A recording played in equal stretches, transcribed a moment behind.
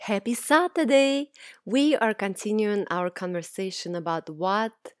Happy Saturday! We are continuing our conversation about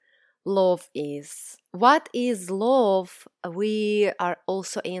what love is. What is love? We are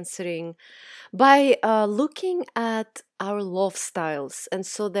also answering by looking at our love styles. And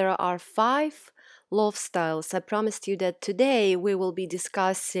so there are five love styles. I promised you that today we will be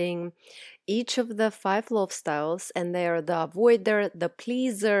discussing each of the five love styles, and they are the avoider, the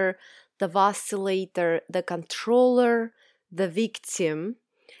pleaser, the vacillator, the controller, the victim.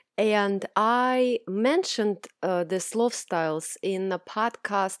 And I mentioned these love styles in a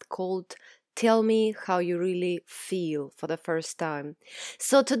podcast called Tell Me How You Really Feel for the first time.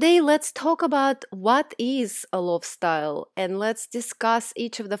 So today let's talk about what is a love style and let's discuss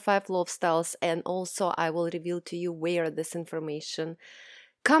each of the five love styles, and also I will reveal to you where this information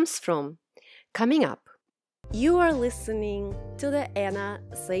comes from. Coming up, you are listening to the Anna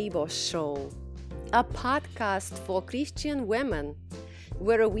Zabos Show, a podcast for Christian women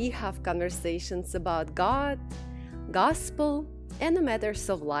where we have conversations about God, gospel, and the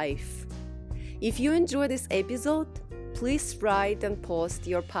matters of life. If you enjoy this episode, please write and post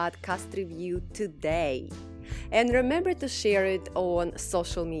your podcast review today. And remember to share it on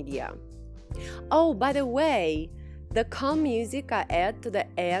social media. Oh, by the way, the calm music I add to the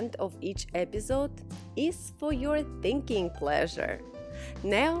end of each episode is for your thinking pleasure.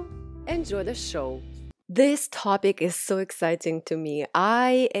 Now, enjoy the show. This topic is so exciting to me.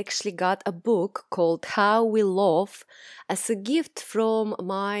 I actually got a book called How We Love as a gift from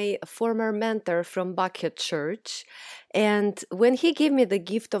my former mentor from Buckhead Church. And when he gave me the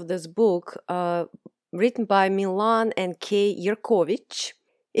gift of this book, written by Milan and Kay Yerkovich,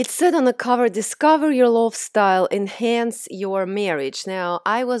 it said on the cover, "Discover your love style, enhance your marriage." Now,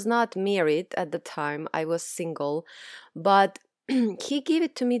 I was not married at the time, I was single, but he gave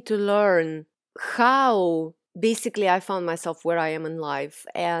it to me to learn how basically I found myself where I am in life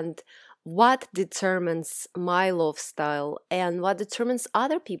and what determines my love style and what determines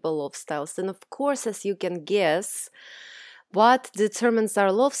other people's love styles. And of course, as you can guess, what determines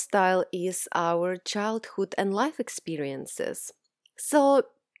our love style is our childhood and life experiences. So,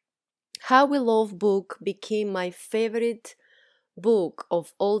 How We Love book became my favorite book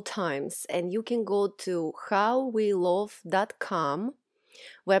of all times, and you can go to howwelove.com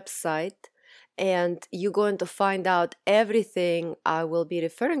website and you're going to find out everything I will be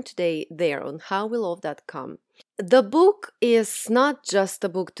referring today there on howwelove.com. The book is not just a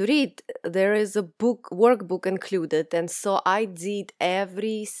book to read, there is a book workbook included, and so I did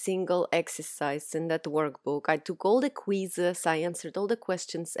every single exercise in that workbook. I took all the quizzes, I answered all the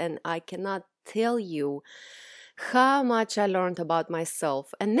questions, and I cannot tell you how much I learned about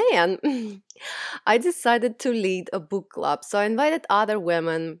myself. And then I decided to lead a book club. So I invited other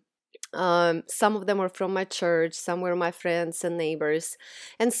women. Some of them were from my church, some were my friends and neighbors.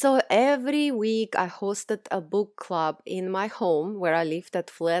 And so every week I hosted a book club in my home where I lived at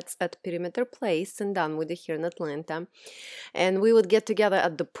Flats at Perimeter Place in Dunwoody here in Atlanta. And we would get together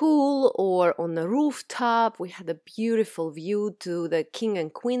at the pool or on the rooftop. We had a beautiful view to the King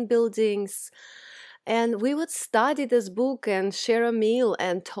and Queen buildings. And we would study this book and share a meal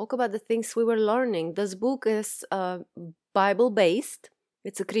and talk about the things we were learning. This book is Bible-based.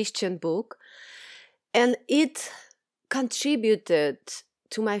 It's a Christian book. And it contributed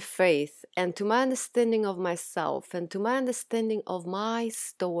to my faith and to my understanding of myself and to my understanding of my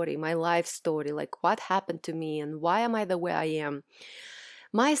story, my life story, like what happened to me and why am I the way I am.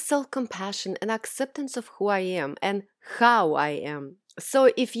 My self-compassion and acceptance of who I am and how I am. So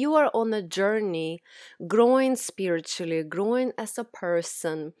if you are on a journey, growing spiritually, growing as a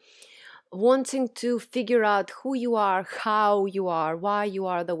person, wanting to figure out who you are, how you are, why you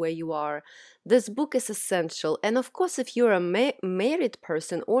are the way you are, this book is essential. And of course, if you're a married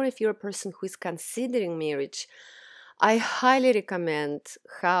person or if you're a person who is considering marriage, I highly recommend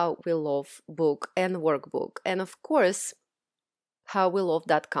How We Love book and workbook. And of course,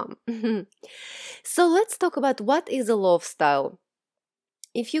 howwelove.com. So let's talk about what is a love style.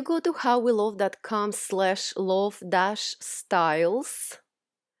 If you go to howwelove.com/love-styles,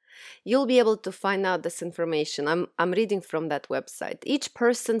 you'll be able to find out this information. I'm reading from that website. Each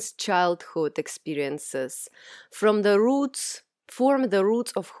person's childhood experiences form the roots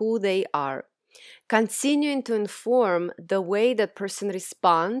of who they are, continuing to inform the way that person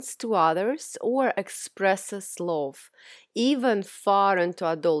responds to others or expresses love, even far into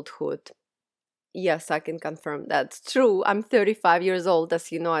adulthood. Yes, I can confirm that's true. I'm 35 years old. As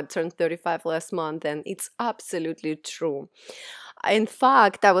you know, I turned 35 last month, and it's absolutely true. In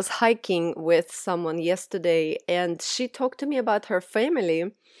fact, I was hiking with someone yesterday, and she talked to me about her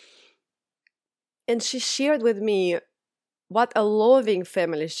family, and she shared with me what a loving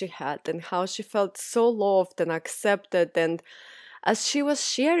family she had and how she felt so loved and accepted. And as she was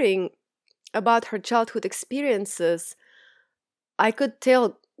sharing about her childhood experiences, I could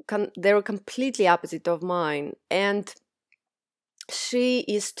tell they were completely opposite of mine. And she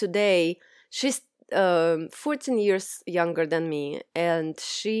is today, she's 14 years younger than me, and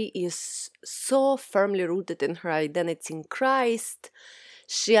she is so firmly rooted in her identity in Christ.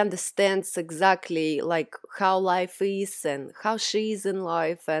 She understands exactly like how life is and how she is in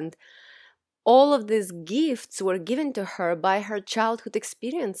life, and all of these gifts were given to her by her childhood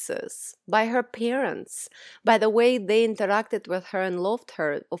experiences, by her parents, by the way they interacted with her and loved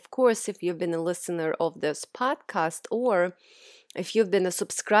her. Of course, if you've been a listener of this podcast, or if you've been a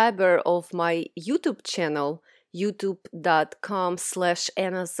subscriber of my YouTube channel,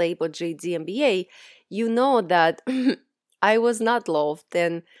 youtube.com/AnnaZaboJDMBA, you know that I was not loved,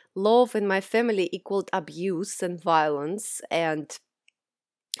 and love in my family equaled abuse and violence, and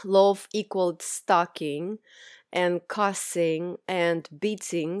love equaled stalking and cussing and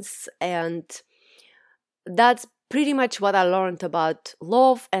beatings. And that's pretty much what I learned about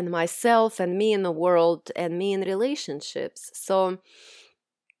love and myself and me in the world and me in relationships. So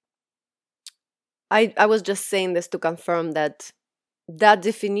I was just saying this to confirm that that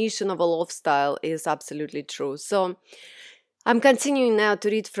definition of a love style is absolutely true. So I'm continuing now to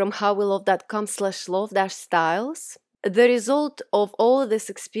read from howwelove.com/love-styles. The result of all these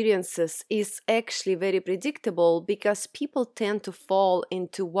experiences is actually very predictable because people tend to fall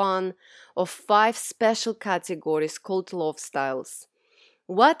into one of 5 special categories called love styles.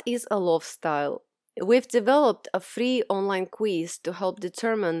 What is a love style? We've developed a free online quiz to help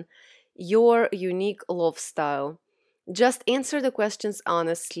determine your unique love style. Just answer the questions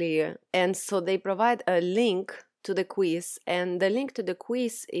honestly, and so they provide a link to the quiz, and the link to the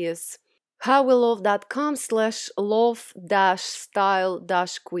quiz is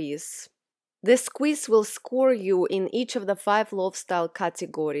howwelove.com/love-style-quiz. This quiz will score you in each of the 5 love style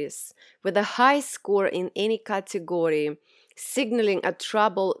categories, with a high score in any category signaling a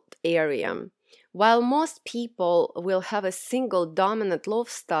troubled area. While most people will have a single dominant love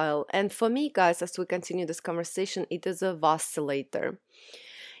style, and for me, guys, as we continue this conversation, it is a vacillator.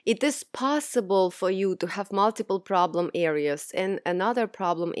 It is possible for you to have multiple problem areas, and another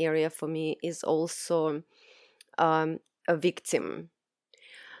problem area for me is also a victim.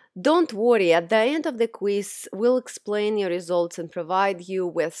 Don't worry, at the end of the quiz, we'll explain your results and provide you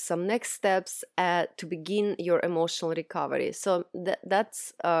with some next steps to begin your emotional recovery. So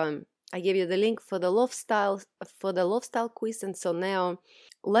that's I gave you the link for the love style quiz, and so now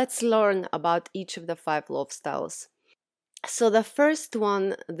let's learn about each of the 5 love styles. So the first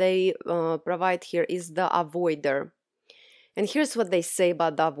one they provide here is the avoider. And here's what they say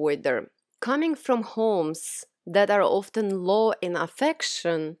about the avoider. Coming from homes that are often low in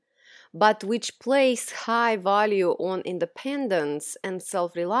affection, but which place high value on independence and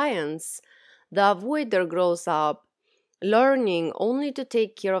self-reliance, the avoider grows up learning only to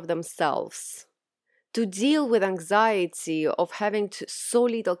take care of themselves. To deal with anxiety of having so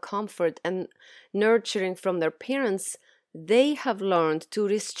little comfort and nurturing from their parents, they have learned to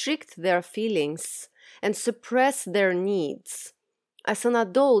restrict their feelings and suppress their needs. As an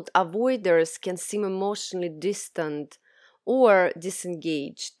adult, avoiders can seem emotionally distant or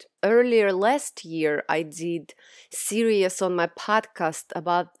disengaged. Earlier last year, I did series on my podcast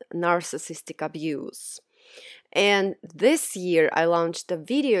about narcissistic abuse. And this year, I launched a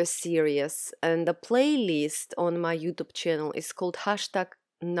video series, and the playlist on my YouTube channel is called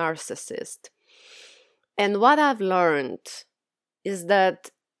 #narcissist. And what I've learned is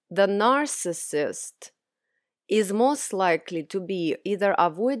that the narcissist is most likely to be either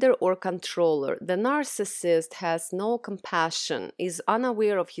avoider or controller. The narcissist has no compassion, is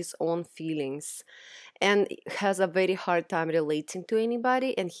unaware of his own feelings, and has a very hard time relating to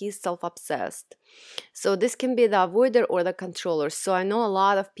anybody, and he's self-obsessed. So this can be the avoider or the controller. So I know a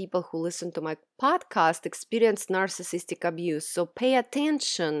lot of people who listen to my podcast experience narcissistic abuse. So pay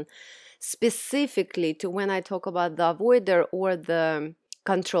attention specifically to when I talk about the avoider or the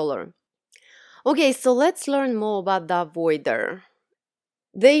controller. Okay, so let's learn more about the avoider.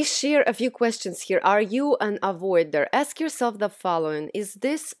 They share a few questions here. Are you an avoider? Ask yourself the following. Is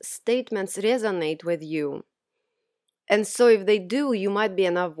these statements resonate with you? And so if they do, you might be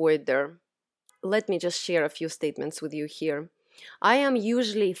an avoider. Let me just share a few statements with you here. I am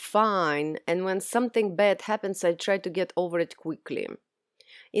usually fine, and when something bad happens, I try to get over it quickly.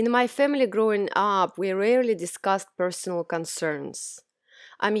 In my family growing up, we rarely discussed personal concerns.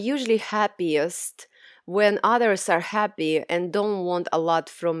 I'm usually happiest when others are happy and don't want a lot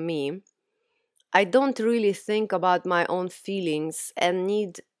from me. I don't really think about my own feelings and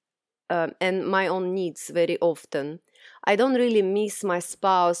my own needs very often. I don't really miss my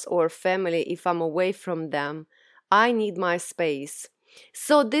spouse or family if I'm away from them. I need my space.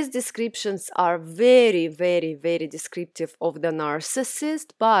 So these descriptions are very, very, very descriptive of the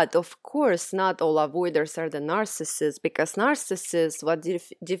narcissist, but of course not all avoiders are the narcissists, because narcissists, what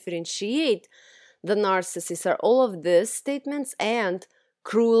differentiate the narcissists are all of these statements and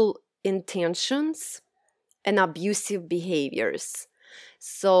cruel intentions and abusive behaviors.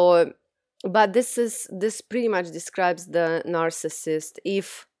 So, but this pretty much describes the narcissist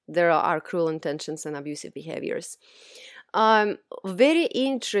if there are cruel intentions and abusive behaviors. Very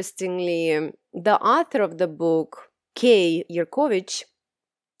interestingly, the author of the book, Kay Yerkovich,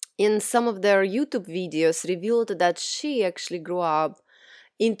 in some of their YouTube videos revealed that she actually grew up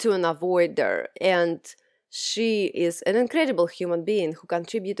into an avoider, and she is an incredible human being who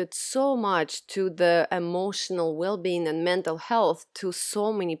contributed so much to the emotional well-being and mental health to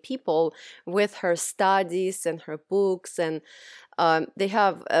so many people with her studies and her books. And they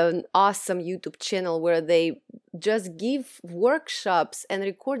have an awesome YouTube channel where they just give workshops and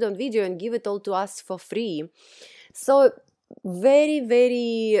record on video and give it all to us for free. So very,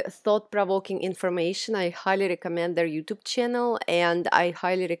 very thought-provoking information. I highly recommend their YouTube channel, and I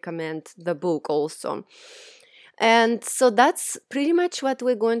highly recommend the book also. And so that's pretty much what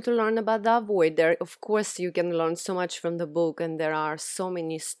we're going to learn about the avoider. Of course, you can learn so much from the book, and there are so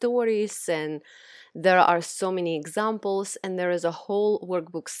many stories, and there are so many examples, and there is a whole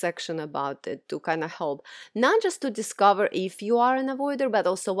workbook section about it to kind of help, not just to discover if you are an avoider, but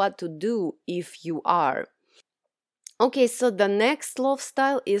also what to do if you are. Okay, so the next love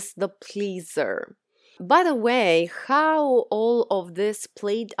style is the pleaser. By the way, how all of this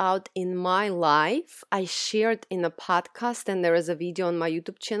played out in my life, I shared in a podcast, and there is a video on my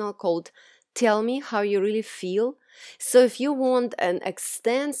YouTube channel called Tell Me How You Really Feel. So if you want an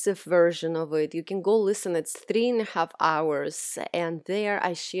extensive version of it, you can go listen. It's 3.5 hours, and there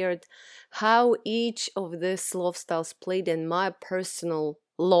I shared how each of these love styles played in my personal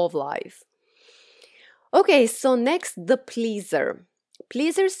love life. Okay, so next, the pleaser.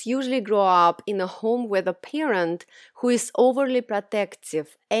 Pleasers usually grow up in a home with a parent who is overly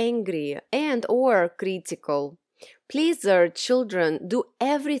protective, angry, and or critical. Pleaser children do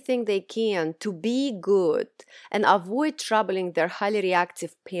everything they can to be good and avoid troubling their highly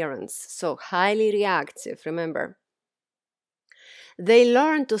reactive parents. So highly reactive, remember. They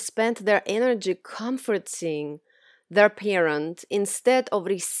learn to spend their energy comforting their parent instead of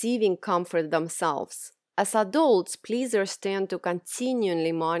receiving comfort themselves. As adults, pleasers tend to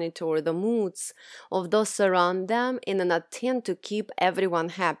continually monitor the moods of those around them in an attempt to keep everyone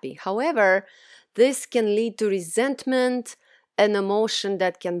happy. However, this can lead to resentment, an emotion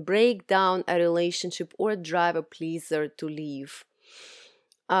that can break down a relationship or drive a pleaser to leave.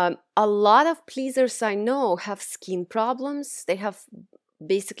 A lot of pleasers I know have skin problems. They have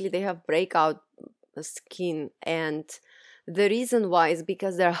breakout skin, and the reason why is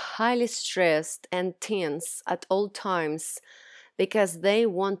because they're highly stressed and tense at all times because they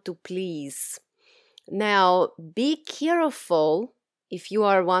want to please. Now, be careful if you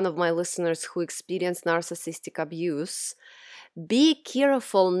are one of my listeners who experienced narcissistic abuse. Be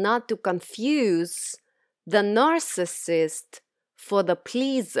careful not to confuse the narcissist for the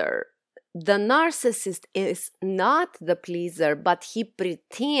pleaser. The narcissist is not the pleaser, but he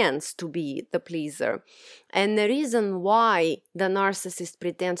pretends to be the pleaser. And the reason why the narcissist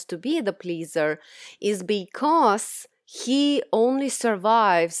pretends to be the pleaser is because he only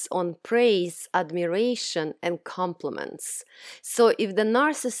survives on praise, admiration, and compliments. So if the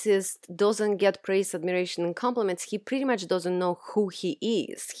narcissist doesn't get praise, admiration, and compliments, he pretty much doesn't know who he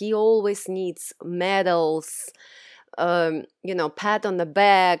is. He always needs medals, pat on the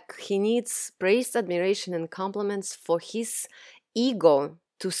back. He needs praise, admiration, and compliments for his ego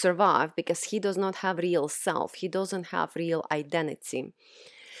to survive, because he does not have real self. He doesn't have real identity.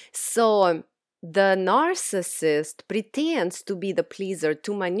 So the narcissist pretends to be the pleaser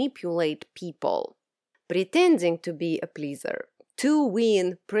to manipulate people, pretending to be a pleaser to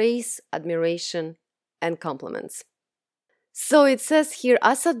win praise, admiration, and compliments. So it says here,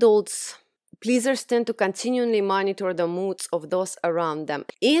 as adults, pleasers tend to continually monitor the moods of those around them.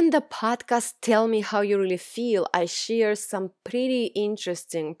 In the podcast, Tell Me How You Really Feel, I share some pretty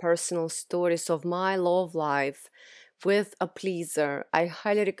interesting personal stories of my love life with a pleaser. I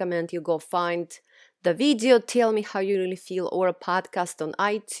highly recommend you go find the video Tell Me How You Really Feel, or a podcast on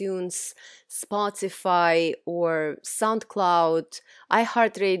iTunes, Spotify, or SoundCloud,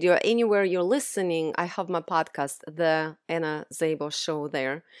 iHeartRadio, anywhere you're listening, I have my podcast, The Anna Szabo Show,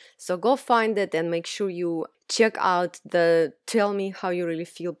 there. So go find it and make sure you check out the Tell Me How You Really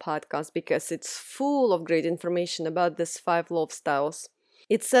Feel podcast, because it's full of great information about these 5 love styles.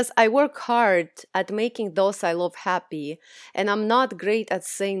 It says, I work hard at making those I love happy, and I'm not great at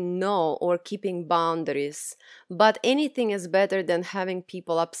saying no or keeping boundaries, but anything is better than having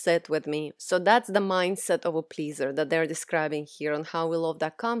people upset with me. So that's the mindset of a pleaser that they're describing here on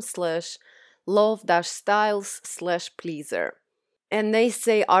howwelove.com/love-styles/pleaser. And they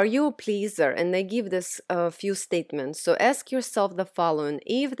say, are you a pleaser? And they give this few statements. So ask yourself the following.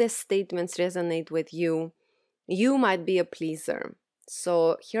 If these statements resonate with you, you might be a pleaser.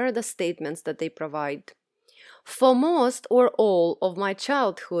 So here are the statements that they provide. For most or all of my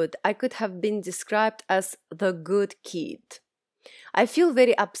childhood, I could have been described as the good kid. I feel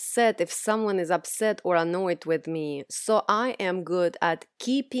very upset if someone is upset or annoyed with me, so I am good at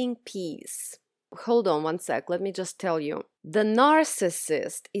keeping peace. Hold on one sec, let me just tell you. The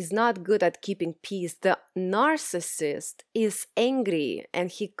narcissist is not good at keeping peace. The narcissist is angry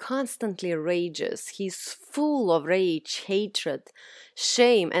and he constantly rages. He's full of rage, hatred,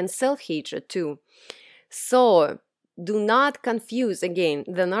 shame, and self-hatred too. So do not confuse, again,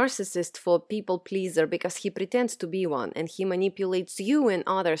 the narcissist for people pleaser, because he pretends to be one and he manipulates you and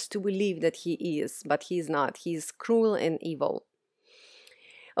others to believe that he is, but he's not. He's cruel and evil.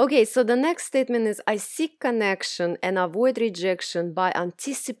 Okay, so the next statement is, I seek connection and avoid rejection by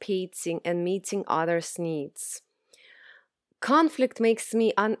anticipating and meeting others' needs. Conflict makes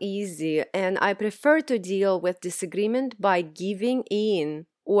me uneasy, and I prefer to deal with disagreement by giving in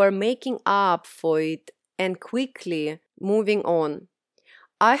or making up for it and quickly moving on.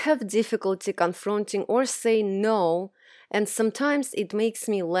 I have difficulty confronting or saying no, and sometimes it makes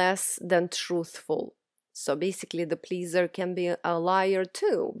me less than truthful. So basically, the pleaser can be a liar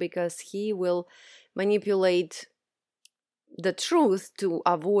too, because he will manipulate the truth to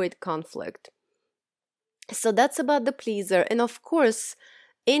avoid conflict. So that's about the pleaser. And of course,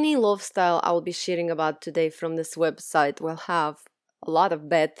 any love style I'll be sharing about today from this website will have a lot of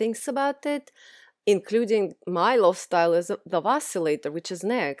bad things about it, including my love style is the vacillator, which is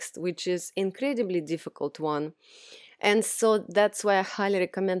next, which is incredibly difficult one. And so that's why I highly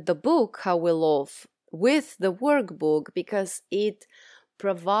recommend the book, How We Love, with the workbook, because it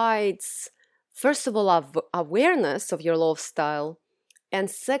provides, first of all, awareness of your love style,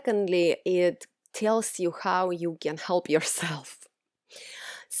 and secondly, it tells you how you can help yourself.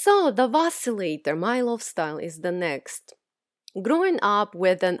 So the vacillator, my love style, is the next. Growing up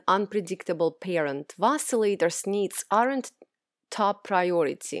with an unpredictable parent, vacillators' needs aren't top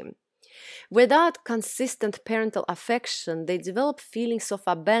priority. Without consistent parental affection, they develop feelings of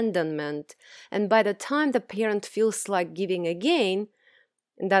abandonment, and by the time the parent feels like giving again,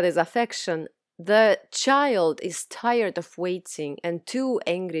 that is affection, the child is tired of waiting and too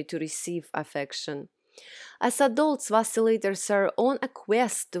angry to receive affection. As adults, vacillators are on a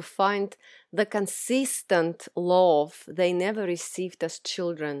quest to find the consistent love they never received as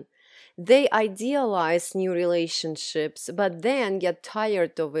children. They idealize new relationships, but then get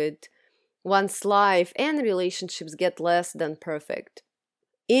tired of it once life and relationships get less than perfect.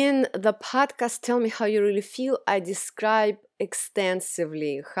 In the podcast Tell Me How You Really Feel, I describe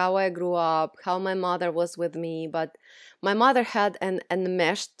extensively how I grew up, how my mother was with me, but my mother had an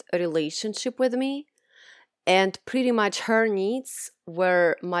enmeshed relationship with me, and pretty much her needs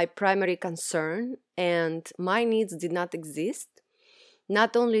were my primary concern, and my needs did not exist.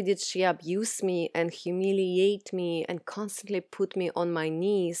 Not only did she abuse me and humiliate me and constantly put me on my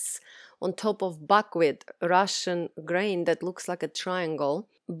knees on top of buckwheat, Russian grain that looks like a triangle,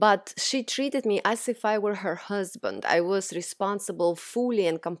 but she treated me as if I were her husband. I was responsible fully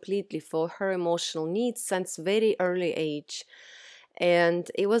and completely for her emotional needs since very early age. And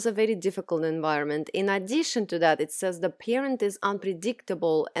it was a very difficult environment. In addition to that, it says the parent is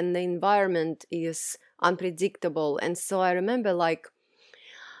unpredictable and the environment is unpredictable. And so I remember, like,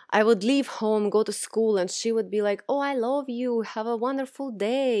 I would leave home, go to school, and she would be like, oh, I love you. Have a wonderful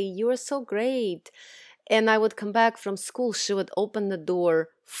day. You are so great. And I would come back from school. She would open the door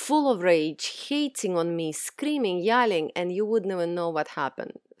full of rage, hating on me, screaming, yelling, and you wouldn't even know what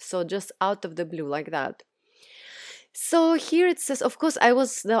happened. So just out of the blue like that. So here it says, of course, I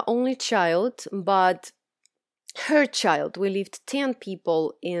was the only child, but her child. We lived 10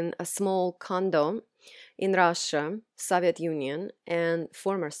 people in a small condo in Russia, Soviet Union, and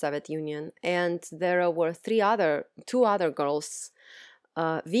former Soviet Union. And there were two other girls,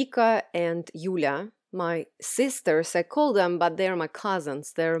 Vika and Yulia. my sisters, I call them, but they're my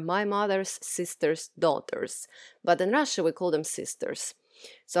cousins. They're my mother's sister's daughters. But in Russia, we call them sisters.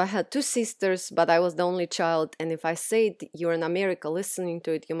 So I had two sisters, but I was the only child. And if I say it, you're in America listening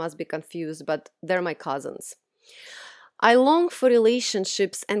to it, you must be confused, but they're my cousins. I long for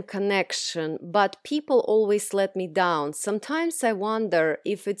relationships and connection, but people always let me down. Sometimes I wonder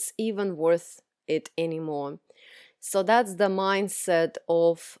if it's even worth it anymore. So that's the mindset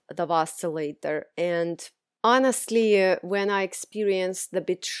of the vacillator. And honestly, when I experienced the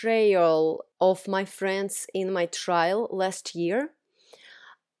betrayal of my friends in my trial last year,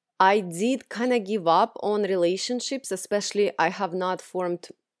 I did kind of give up on relationships, especially I have not formed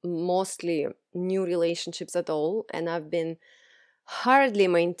mostly new relationships at all. And I've been hardly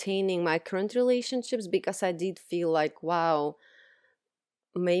maintaining my current relationships because I did feel like, wow,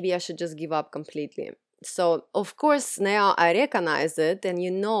 maybe I should just give up completely. So, of course, now I recognize it. And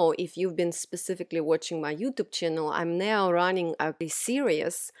if you've been specifically watching my YouTube channel, I'm now running a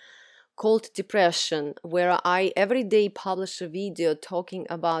series called Depression, where I every day publish a video talking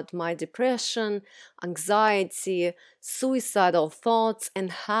about my depression, anxiety, suicidal thoughts,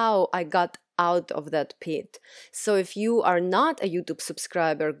 and how I got out of that pit. So if you are not a YouTube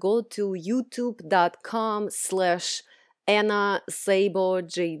subscriber, go to youtube.com/Anna Szabo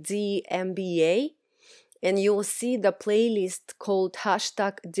JD MBA, and you will see the playlist called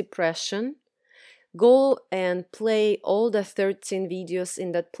 #Depression. Go and play all the 13 videos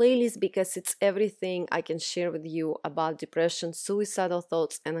in that playlist because it's everything I can share with you about depression, suicidal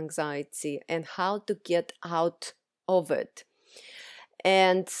thoughts, and anxiety, and how to get out of it.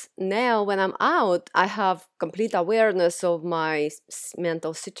 And now when I'm out, I have complete awareness of my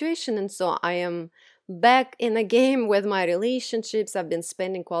mental situation, and so I am back in a game with my relationships. I've been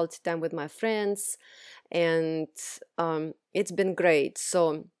spending quality time with my friends, and it's been great.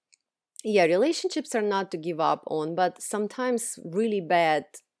 So yeah, relationships are not to give up on, but sometimes really bad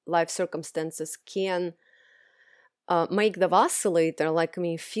life circumstances can make the vacillator like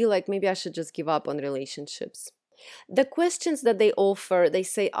me feel like maybe I should just give up on relationships. The questions that they offer, they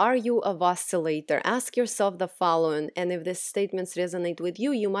say, are you a vacillator? Ask yourself the following, and if these statements resonate with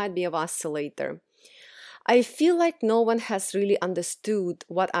you, you might be a vacillator. I feel like no one has really understood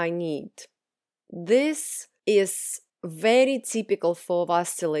what I need. This is very typical for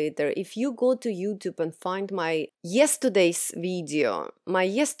vacillator. If you go to YouTube and find my yesterday's video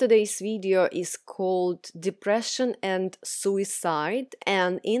is called Depression and Suicide,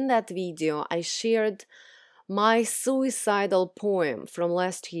 and in that video I shared my suicidal poem from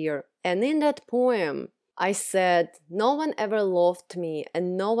last year. And in that poem I said, no one ever loved me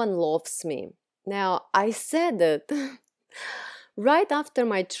and no one loves me. Now I said it right after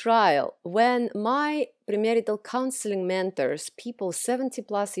my trial, when my premarital counseling mentors, people 70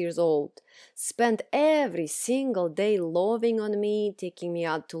 plus years old, spent every single day loving on me, taking me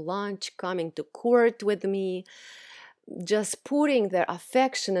out to lunch, coming to court with me, just pouring their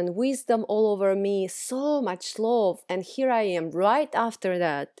affection and wisdom all over me, so much love. And here I am, right after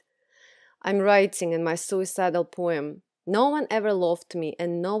that, I'm writing in my suicidal poem, no one ever loved me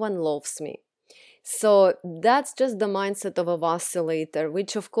and no one loves me. So that's just the mindset of a vacillator,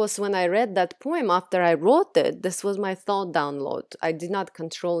 which of course when I read that poem after I wrote it, this was my thought download. I did not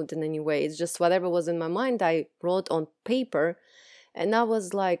control it in any way. It's just whatever was in my mind I wrote on paper. And I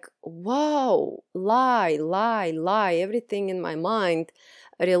was like, wow, lie. Everything in my mind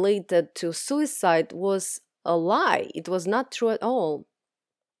related to suicide was a lie. It was not true at all.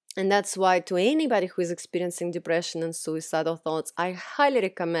 And that's why to anybody who is experiencing depression and suicidal thoughts, I highly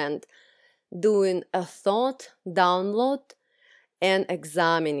recommend doing a thought download and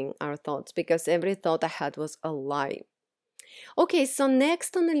examining our thoughts, because every thought I had was a lie. Okay, so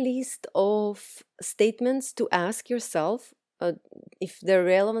next on the list of statements to ask yourself, if they're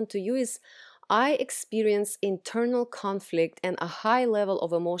relevant to you, is I experience internal conflict and a high level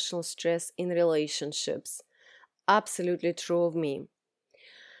of emotional stress in relationships. Absolutely true of me.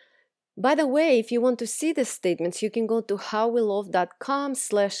 By the way, if you want to see these statements, you can go to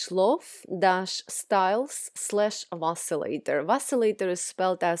howwelove.com/love-styles/vacillator. Vacillator is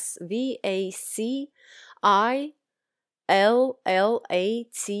spelled as VACILLATOR,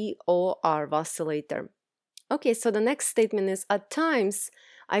 vacillator. Okay, so the next statement is, at times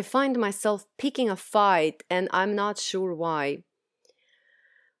I find myself picking a fight and I'm not sure why.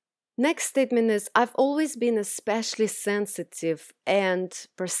 Next statement is, I've always been especially sensitive and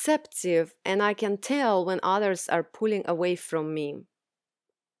perceptive, and I can tell when others are pulling away from me.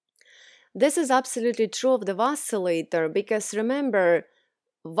 This is absolutely true of the vacillator, because remember,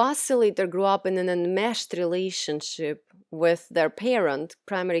 vacillator grew up in an enmeshed relationship with their parent,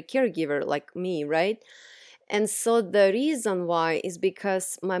 primary caregiver, like me, right? And so the reason why is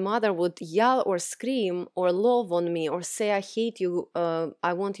because my mother would yell or scream or love on me or say, I hate you,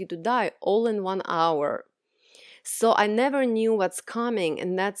 I want you to die, all in 1 hour. So I never knew what's coming.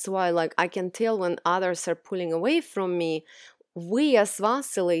 And that's why, like, I can tell when others are pulling away from me. We as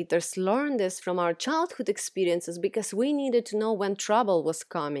vacillators learned this from our childhood experiences because we needed to know when trouble was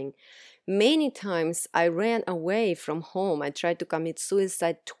coming. Many times I ran away from home. I tried to commit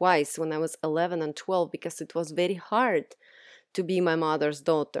suicide twice when I was 11 and 12 because it was very hard to be my mother's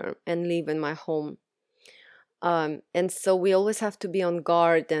daughter and live in my home. And so we always have to be on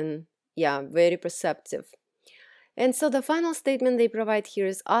guard and, yeah, very perceptive. And so the final statement they provide here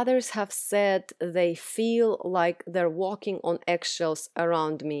is others have said they feel like they're walking on eggshells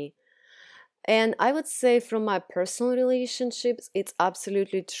around me. And I would say from my personal relationships, it's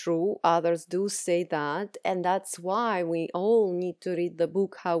absolutely true. Others do say that. And that's why we all need to read the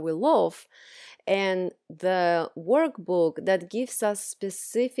book How We Love and the workbook that gives us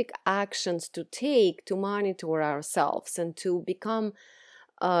specific actions to take to monitor ourselves and to become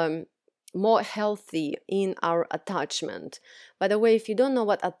more healthy in our attachment. By the way, if you don't know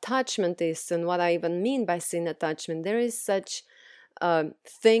what attachment is and what I even mean by saying attachment, there is such a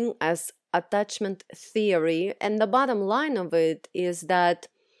thing as attachment theory. And the bottom line of it is that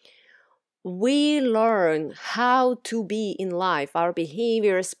we learn how to be in life. Our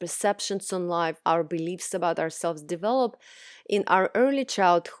behaviors, perceptions on life, our beliefs about ourselves develop in our early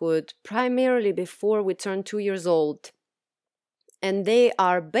childhood, primarily before we turn 2 years old. And they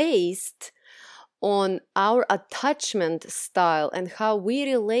are based on our attachment style and how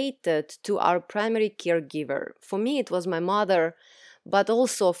we related to our primary caregiver. For me, it was my mother, but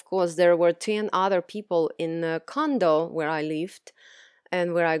also, of course, there were 10 other people in a condo where I lived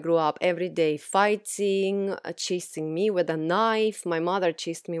and where I grew up every day, fighting, chasing me with a knife. My mother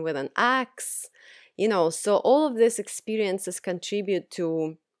chased me with an axe. So all of these experiences contribute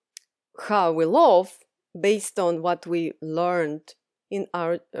to how we love based on what we learned in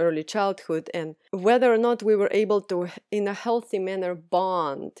our early childhood and whether or not we were able to, in a healthy manner,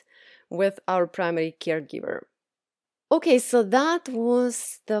 bond with our primary caregiver. Okay, so that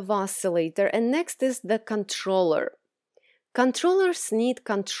was the vacillator, and next is the controller. Controllers need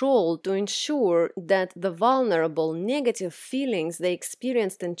control to ensure that the vulnerable negative feelings they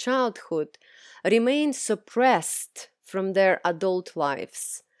experienced in childhood remain suppressed from their adult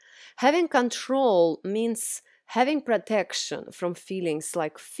lives. Having control means having protection from feelings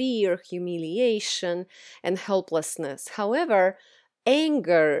like fear, humiliation, and helplessness. However,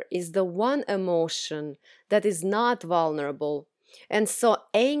 anger is the one emotion that is not vulnerable. And so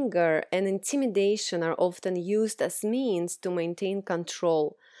anger and intimidation are often used as means to maintain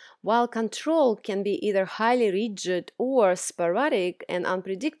control. While control can be either highly rigid or sporadic and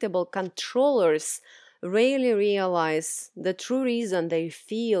unpredictable, controllers rarely realize the true reason they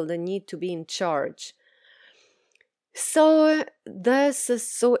feel the need to be in charge. So this is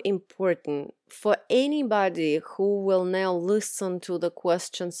so important for anybody who will now listen to the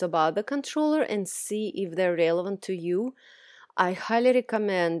questions about the controller and see if they're relevant to you. I highly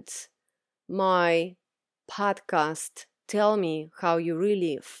recommend my podcast, Tell Me How You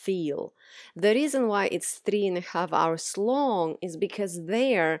Really Feel. The reason why it's 3.5 hours long is because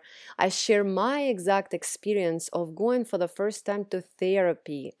there I share my exact experience of going for the first time to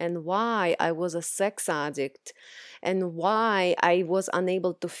therapy and why I was a sex addict and why I was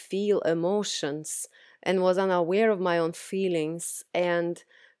unable to feel emotions and was unaware of my own feelings and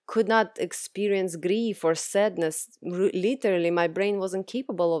could not experience grief or sadness. Literally, my brain wasn't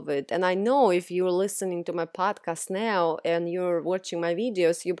capable of it. And I know if you're listening to my podcast now and you're watching my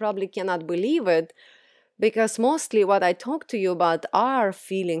videos, you probably cannot believe it because mostly what I talk to you about are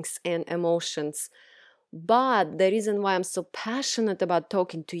feelings and emotions. But the reason why I'm so passionate about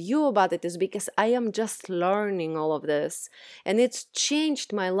talking to you about it is because I am just learning all of this. And it's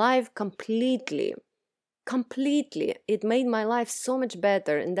changed my life completely. Completely. It made my life so much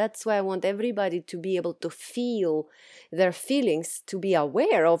better, and that's why I want everybody to be able to feel their feelings, to be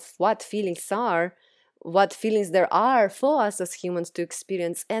aware of what feelings there are for us as humans to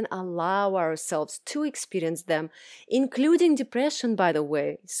experience, and allow ourselves to experience them, including depression, by the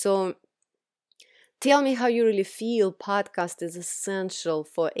way. So Tell Me How You Really Feel podcast is essential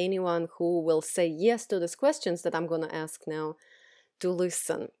for anyone who will say yes to these questions that I'm going to ask now to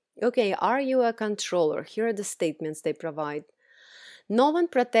listen. Okay, are you a controller? Here are the statements they provide. No one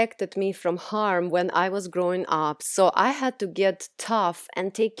protected me from harm when I was growing up, so I had to get tough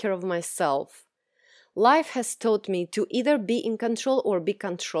and take care of myself. Life has taught me to either be in control or be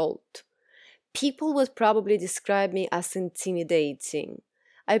controlled. People would probably describe me as intimidating.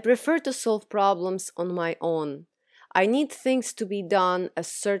 I prefer to solve problems on my own. I need things to be done a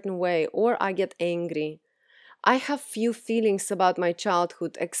certain way or I get angry. I have few feelings about my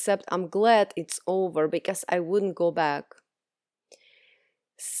childhood except I'm glad it's over because I wouldn't go back.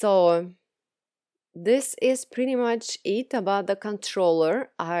 So, this is pretty much it about the controller.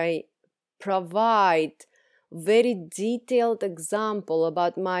 I provide very detailed example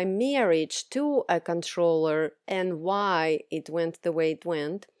about my marriage to a controller and why it went the way it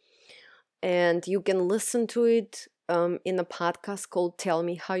went. And you can listen to it in a podcast called Tell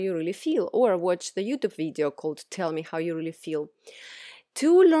Me How You Really Feel, or watch the YouTube video called Tell Me How You Really Feel.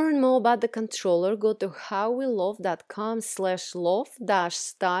 To learn more about the controller, go to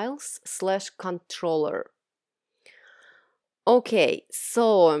howwelove.com/love-styles/controller. Okay,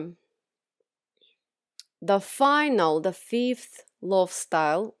 so the fifth love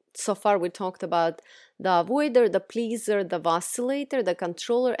style. So far we talked about the avoider, the pleaser, the vacillator, the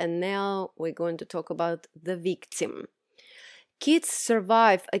controller, and now we're going to talk about the victim. Kids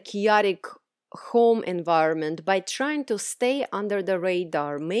survive a chaotic home environment by trying to stay under the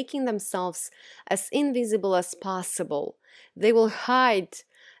radar, making themselves as invisible as possible. They will hide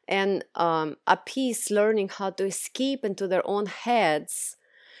and appease, learning how to escape into their own heads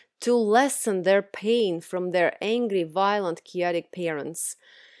to lessen their pain from their angry, violent, chaotic parents.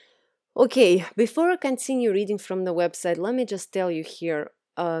 Okay, before I continue reading from the website, let me just tell you here,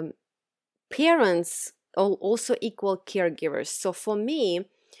 parents also equal caregivers. So for me,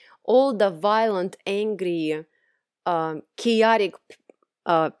 all the violent, angry, chaotic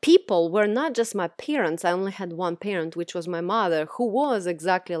people were not just my parents. I only had one parent, which was my mother, who was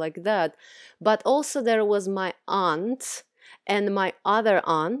exactly like that. But also there was my aunt and my other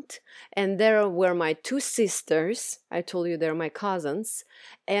aunt, and there were my two sisters. I told you they're my cousins.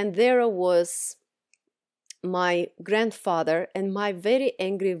 And there was my grandfather and my very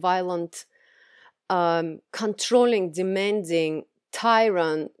angry, violent, controlling, demanding,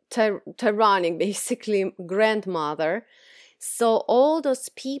 tyrannic, basically, grandmother. So all those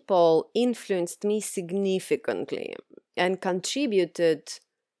people influenced me significantly and contributed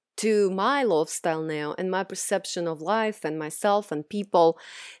to my lifestyle now and my perception of life and myself and people.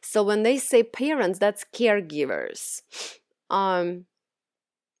 So when they say parents, that's caregivers.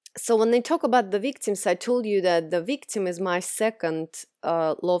 So when they talk about the victims, I told you that the victim is my second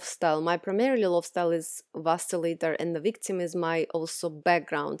love style. My primarily love style is vacillator, and the victim is my also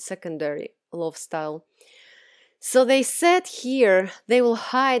background, secondary love style. So they said here they will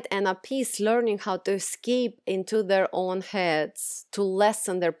hide and appease, learning how to escape into their own heads to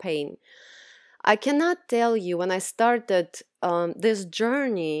lessen their pain. I cannot tell you, when I started this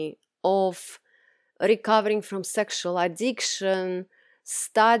journey of recovering from sexual addiction,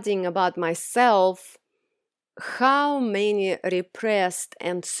 studying about myself, how many repressed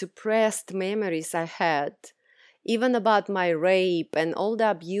and suppressed memories I had, even about my rape and all the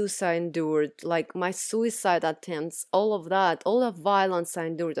abuse I endured, like my suicide attempts, all of that, all the violence I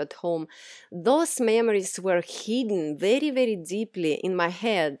endured at home. Those memories were hidden very, very deeply in my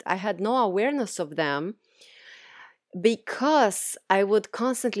head. I had no awareness of them because I would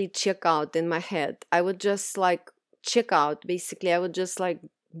constantly check out in my head. I would just like check out, basically. I would just like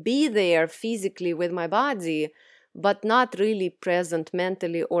be there physically with my body, but not really present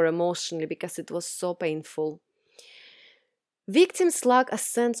mentally or emotionally because it was so painful. Victims lack a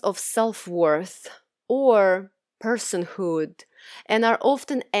sense of self-worth or personhood and are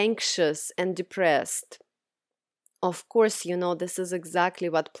often anxious and depressed. Of course, you know, this is exactly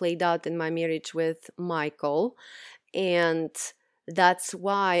what played out in my marriage with Michael, and that's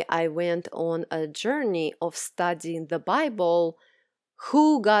why I went on a journey of studying the Bible,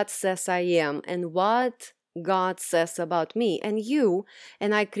 who God says I am and what God says about me and you,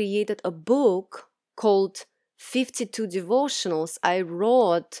 and I created a book called 52 Devotionals. I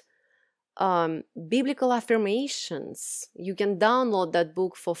wrote biblical affirmations. You can download that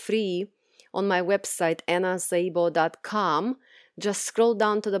book for free on my website, annaszabo.com. Just scroll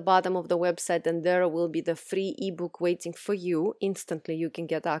down to the bottom of the website and there will be the free ebook waiting for you. Instantly you can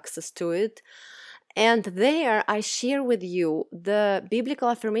get access to it. And there I share with you the biblical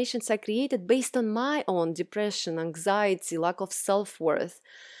affirmations I created based on my own depression, anxiety, lack of self-worth.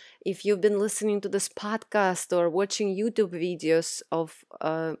 If you've been listening to this podcast or watching YouTube videos of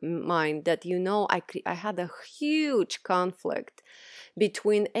mine, that you know I had a huge conflict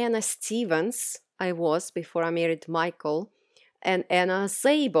between Anna Stevens, I was before I married Michael, and Anna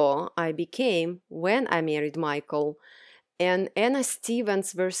Szabo, I became when I married Michael. And Anna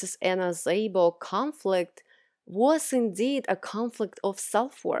Stevens versus Anna Szabo conflict was indeed a conflict of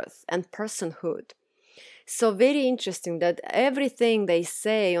self-worth and personhood. So very interesting that everything they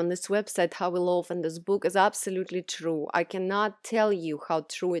say on this website, How We Love, and this book is absolutely true. I cannot tell you how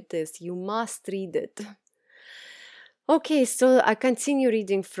true it is. You must read it. Okay, so I continue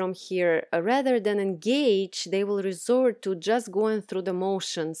reading from here. Rather than engage, they will resort to just going through the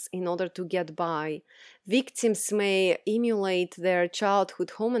motions in order to get by. Victims may emulate their childhood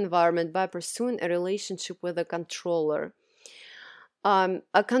home environment by pursuing a relationship with a controller.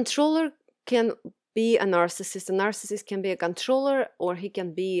 A controller can be a narcissist. A narcissist can be a controller, or he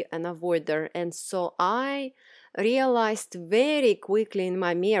can be an avoider. And so I realized very quickly in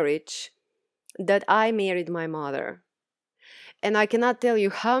my marriage that I married my mother. And I cannot tell you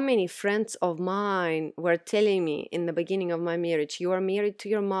how many friends of mine were telling me in the beginning of my marriage, you are married to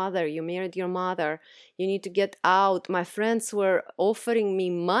your mother, you married your mother, you need to get out. My friends were offering me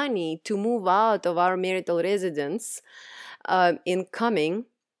money to move out of our marital residence in coming.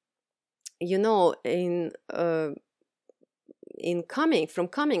 You know, from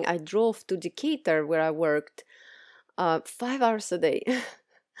coming, I drove to Decatur where I worked 5 hours a day.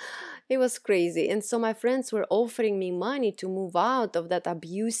 It was crazy. And so my friends were offering me money to move out of that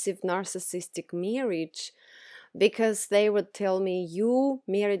abusive, narcissistic marriage because they would tell me, you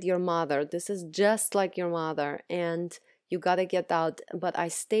married your mother. This is just like your mother and you gotta get out. But I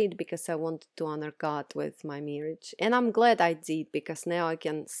stayed because I wanted to honor God with my marriage. And I'm glad I did, because now I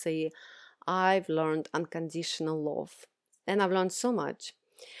can say I've learned unconditional love. And I've learned so much.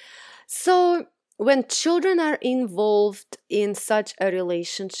 So when children are involved in such a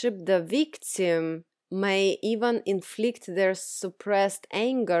relationship, the victim may even inflict their suppressed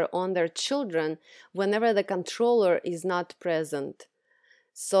anger on their children whenever the controller is not present.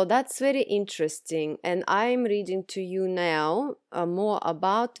 So that's very interesting. And I'm reading to you now more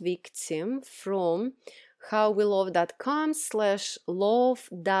about victim from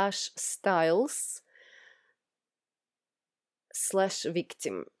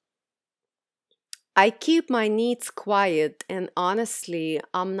howwelove.com/love-styles/victim. I keep my needs quiet, and honestly,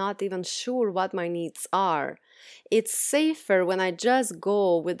 I'm not even sure what my needs are. It's safer when I just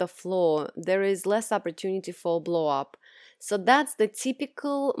go with the flow. There is less opportunity for blow up. So that's the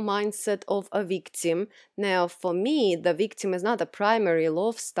typical mindset of a victim. Now, for me, the victim is not a primary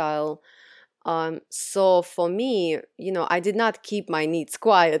love style. So for me, I did not keep my needs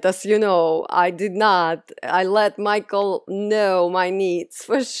quiet, as you know. I did not. I let Michael know my needs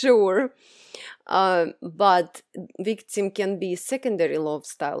for sure. But victim can be secondary love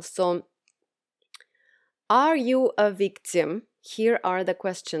style. So, are you a victim? Here are the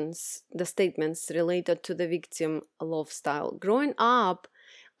questions, the statements related to the victim love style. Growing up,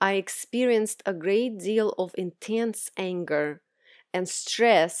 I experienced a great deal of intense anger and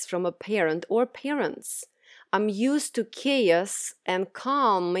stress from a parent or parents. I'm used to chaos, and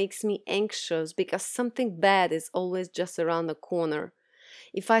calm makes me anxious because something bad is always just around the corner.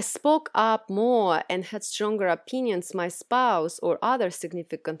 If I spoke up more and had stronger opinions, my spouse or other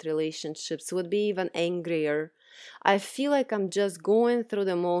significant relationships would be even angrier. I feel like I'm just going through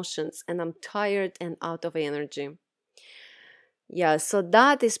the motions and I'm tired and out of energy. Yeah, so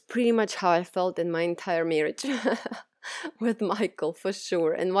that is pretty much how I felt in my entire marriage with Michael, for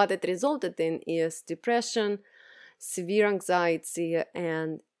sure. And what it resulted in is depression, severe anxiety,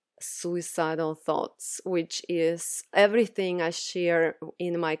 and suicidal thoughts, which is everything I share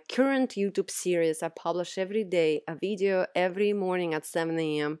in my current YouTube series. I publish every day a video every morning at 7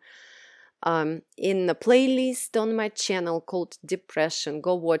 a.m. In a playlist on my channel called Depression.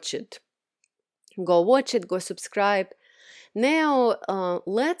 Go watch it. Go subscribe. Now,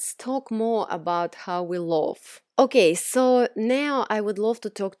 let's talk more about how we love. Okay, so now I would love to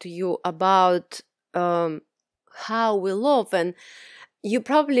talk to you about how we love. And you're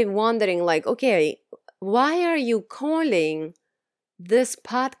probably wondering, like, okay, why are you calling this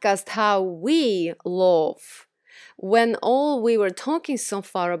podcast How We Love, when all we were talking so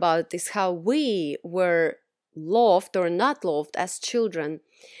far about is how we were loved or not loved as children?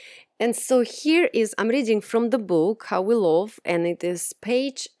 And so I'm reading from the book How We Love, and it is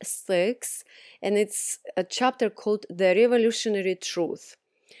page 6, and it's a chapter called The Revolutionary Truth.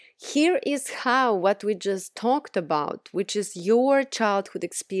 Here is how what we just talked about, which is your childhood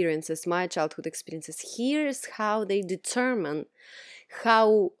experiences, my childhood experiences, here's how they determine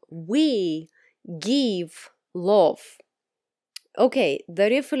how we give love. Okay, the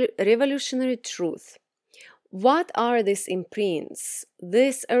revolutionary truth. What are these imprints?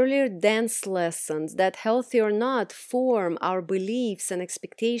 These earlier dance lessons that, healthy or not, form our beliefs and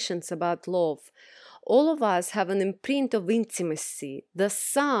expectations about love. All of us have an imprint of intimacy, the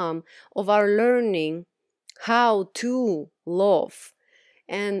sum of our learning how to love.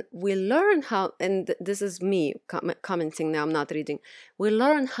 And we learn how, and this is me commenting now, I'm not reading. We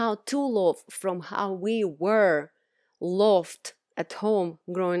learn how to love from how we were loved at home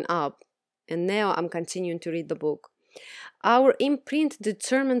growing up. And now I'm continuing to read the book. Our imprint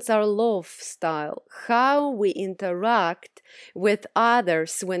determines our love style, how we interact with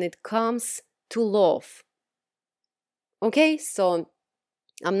others when it comes to love. Okay, so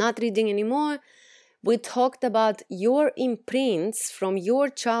I'm not reading anymore. We talked about your imprints from your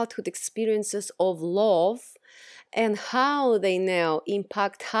childhood experiences of love and how they now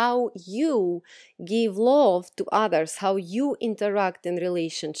impact how you give love to others, how you interact in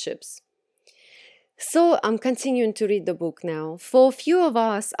relationships. So I'm continuing to read the book now. For a few of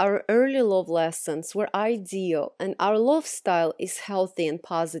us, our early love lessons were ideal and our love style is healthy and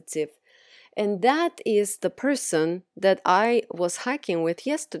positive. And that is the person that I was hiking with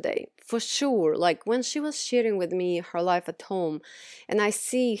yesterday, for sure. Like when she was sharing with me her life at home and I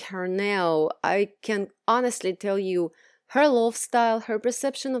see her now, I can honestly tell you her love style, her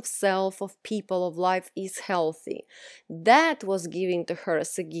perception of self, of people, of life is healthy. That was given to her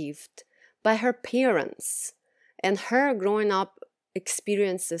as a gift by her parents and her growing up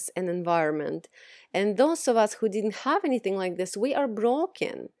experiences and environment. And those of us who didn't have anything like this, we are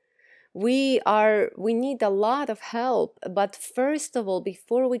broken. We need a lot of help, but first of all,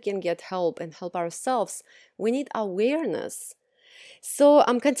 before we can get help and help ourselves, we need awareness. So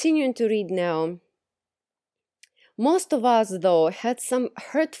I'm continuing to read now. Most of us, though, had some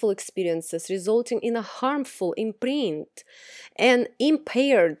hurtful experiences resulting in a harmful imprint and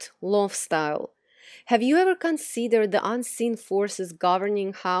impaired love style. Have you ever considered the unseen forces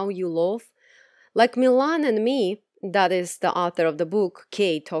governing how you love? Like Milan and me, that is the author of the book,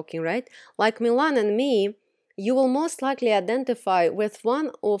 Kay talking, right? Like Milan and me, you will most likely identify with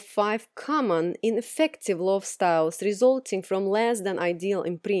one of 5 common ineffective love styles resulting from less than ideal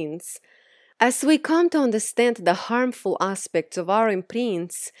imprints. As we come to understand the harmful aspects of our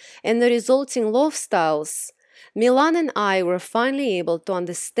imprints and the resulting love styles, Milan and I were finally able to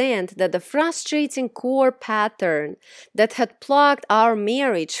understand that the frustrating core pattern that had plagued our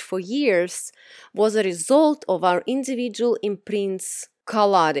marriage for years was a result of our individual imprints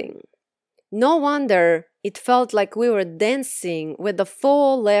colliding. No wonder it felt like we were dancing with the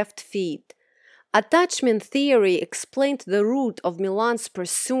 4 left feet. Attachment theory explained the root of Milan's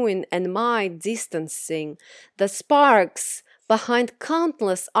pursuing and my distancing, the sparks behind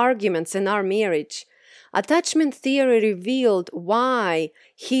countless arguments in our marriage. Attachment theory revealed why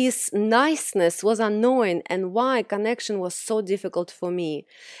his niceness was annoying and why connection was so difficult for me,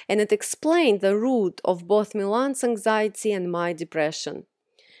 and it explained the root of both Milan's anxiety and my depression.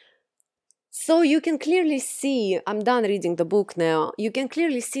 So you can clearly see, I'm done reading the book now, you can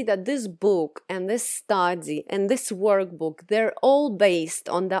clearly see that this book and this study and this workbook, they're all based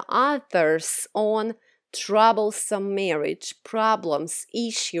on the author's own troublesome marriage, problems,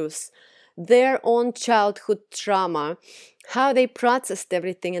 issues, their own childhood trauma, how they processed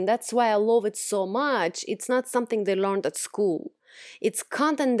everything. And that's why I love it so much. It's not something they learned at school. It's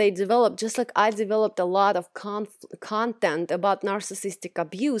content they developed, just like I developed a lot of content about narcissistic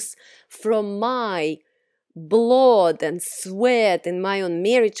abuse from my blood and sweat in my own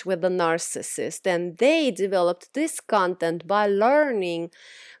marriage with the narcissist. And they developed this content by learning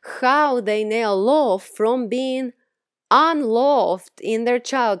how they now love from being unloved in their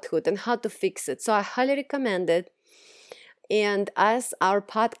childhood and how to fix it. So I highly recommend it. And as our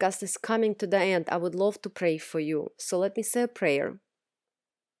podcast is coming to the end, I would love to pray for you. So let me say a prayer.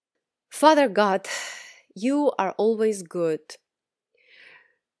 Father God, you are always good.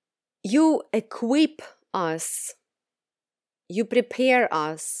 You equip us. You prepare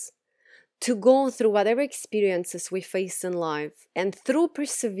us to go through whatever experiences we face in life. And through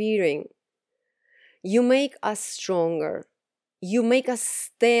persevering, you make us stronger. You make us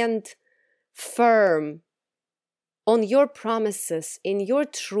stand firm on your promises, in your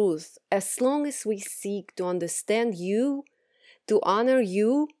truth, as long as we seek to understand you, to honor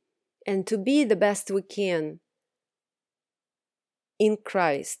you, and to be the best we can in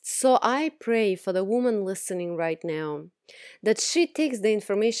Christ. So I pray for the woman listening right now, that she takes the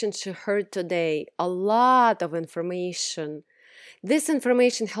information she heard today, a lot of information. This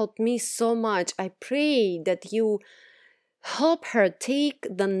information helped me so much. I pray that you help her take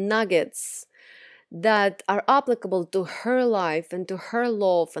the nuggets that are applicable to her life and to her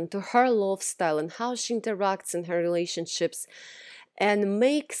love and to her love style and how she interacts in her relationships, and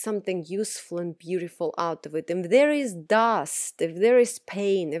make something useful and beautiful out of it. If there is dust, if there is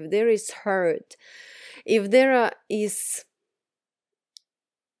pain, if there is hurt, if there is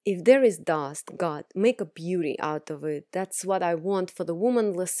dust, God, make a beauty out of it. That's what I want for the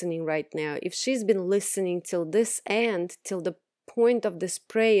woman listening right now. If she's been listening till this end, till the point of this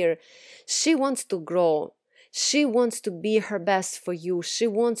prayer, she wants to grow. She wants to be her best for you. She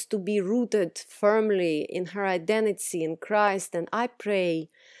wants to be rooted firmly in her identity in Christ. And I pray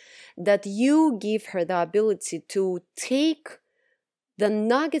that you give her the ability to take the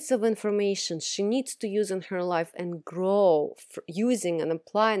nuggets of information she needs to use in her life and grow using and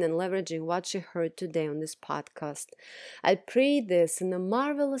applying and leveraging what she heard today on this podcast. I pray this in the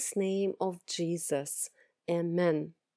marvelous name of Jesus. Amen.